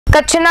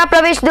કચ્છના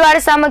પ્રવેશદ્વાર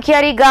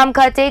સામખિયારી ગામ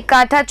ખાતે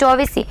કાંઠા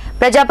ચોવીસી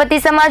પ્રજાપતિ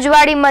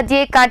સમાજવાડી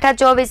મધ્યે કાંઠા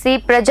ચોવીસી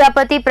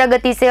પ્રજાપતિ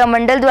પ્રગતિ સેવા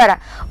મંડળ દ્વારા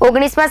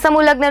 19મા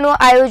સમૂહ લગ્નનું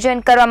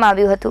આયોજન કરવામાં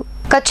આવ્યું હતું।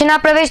 કચ્છના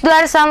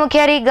પ્રવેશદ્વાર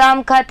સામખિયારી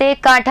ગામ ખાતે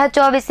કાંઠા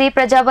ચોવીસી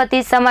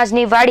પ્રજાપતિ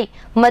સમાજની વાડી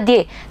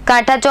મધ્યે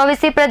કાંઠા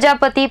ચોવીસી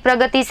પ્રજાપતિ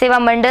પ્રગતિ સેવા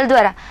મંડળ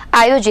દ્વારા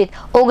આયોજિત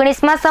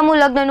 19મા સમૂહ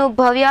લગ્નનું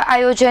ભવ્ય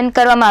આયોજન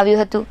કરવામાં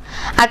આવ્યું હતું।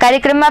 આ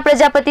કાર્યક્રમમાં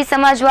પ્રજાપતિ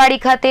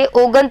સમાજવાડી ખાતે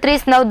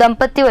 29 નવ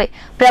દંપતીઓએ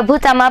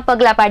પ્રભુતામાં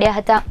પગલાં પાડ્યા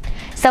હતા।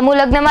 समूह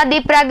लग्न में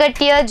दीप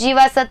प्रागट्य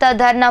जीवा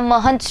सत्ताधारना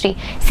महंत श्री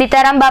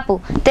सीताराम बापू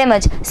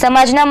तेमज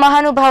समाजना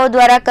महानुभावों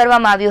द्वारा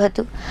करवामां आव्युं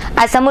हतुं।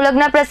 आ समूह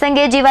लग्न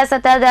प्रसंगे जीवा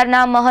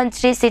सत्ताधारना महंत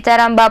श्री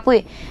सीताराम बापुए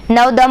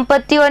नव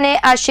दंपतीओने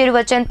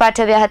आशीर्वचन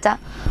पाठव्या हता।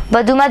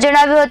 વધુમાં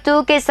જણાવ્યું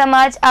હતું કે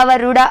સમાજ આવા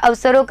રૂડા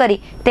અવસરો કરી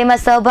તેમાં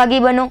સહભાગી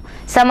બનો,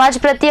 સમાજ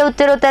પ્રત્યે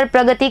ઉત્તરોત્તર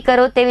પ્રગતિ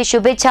કરો તેવી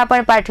શુભેચ્છા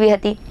પણ પાઠવી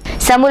હતી।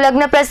 સમૂહ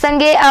લગ્ન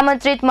પ્રસંગે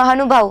આમંત્રિત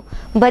મહાનુભાવો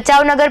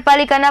ભચાઉ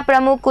નગરપાલિકાના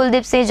પ્રમુખ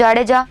કુલદીપસિંહ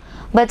જાડેજા,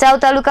 ભચાઉ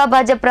તાલુકા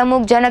ભાજપ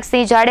પ્રમુખ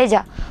જનકસિંહ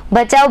જાડેજા,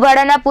 ભચાઉ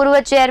ભાડાના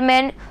પૂર્વ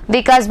ચેરમેન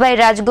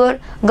વિકાસભાઈ રાજગોર,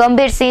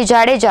 ગંભીરસિંહ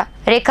જાડેજા,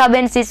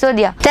 રેખાબેન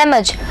સિસોદિયા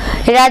તેમજ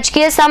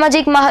રાજકીય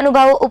સામાજિક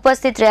મહાનુભાવો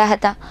ઉપસ્થિત રહ્યા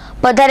હતા।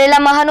 પધારેલા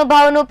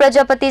મહાનુભાવોનું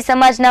પ્રજાપતિ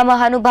સમાજના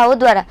મહાનુભાવો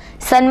દ્વારા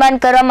સન્માન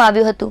કરવામાં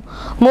આવ્યું હતું।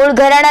 મૂળ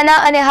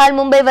ઘરાણાના અને હાલ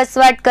મુંબઈ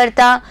વસવાટ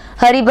કરતા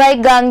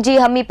હરિભાઈ ગાંગજી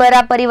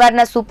હમીપરા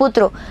પરિવારના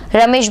સુપુત્રો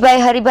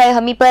રમેશભાઈ હરિભાઈ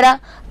હમીપરા,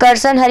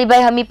 કરશન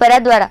હરિભાઈ હમીપરા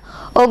દ્વારા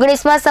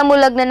 19મા સમૂહ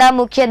લગ્નના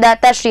મુખ્ય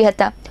દાતાશ્રી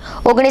હતા।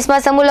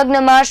 19મા સમૂહ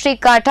લગ્નમાં શ્રી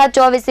કાંઠા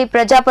ચોવીસી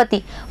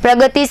પ્રજાપતિ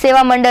પ્રગતિ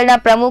સેવા મંડળના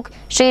પ્રમુખ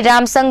શ્રી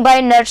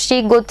રામસંગભાઈ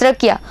નરસિંહ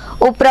ગોત્રકિયા,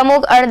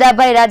 ઉપપ્રમુખ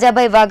અણદાભાઈ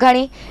રાજાભાઈ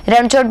વાઘાણી,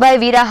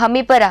 રણછોડભાઈ વીરા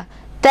હમીપરા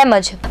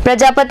તેમજ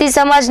પ્રજાપતિ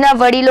સમાજના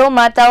વડીલો,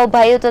 માતાઓ,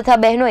 ભાઈઓ તથા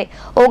બહેનોએ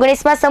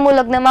 19મા સમૂહ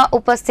લગ્નમાં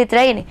ઉપસ્થિત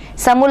રહીને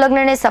સમૂહ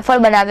લગ્નને સફળ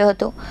બનાવ્યો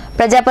હતો।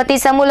 પ્રજાપતિ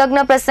સમૂહ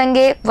લગ્ન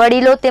પ્રસંગે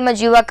વડીલો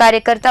તેમજ યુવા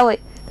કાર્યકર્તાઓએ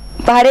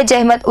ભારે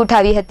જહેમત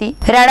ઉઠાવી હતી।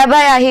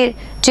 Ranabhai Ahir,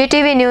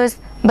 GTV news,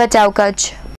 Bhachau, Kutch.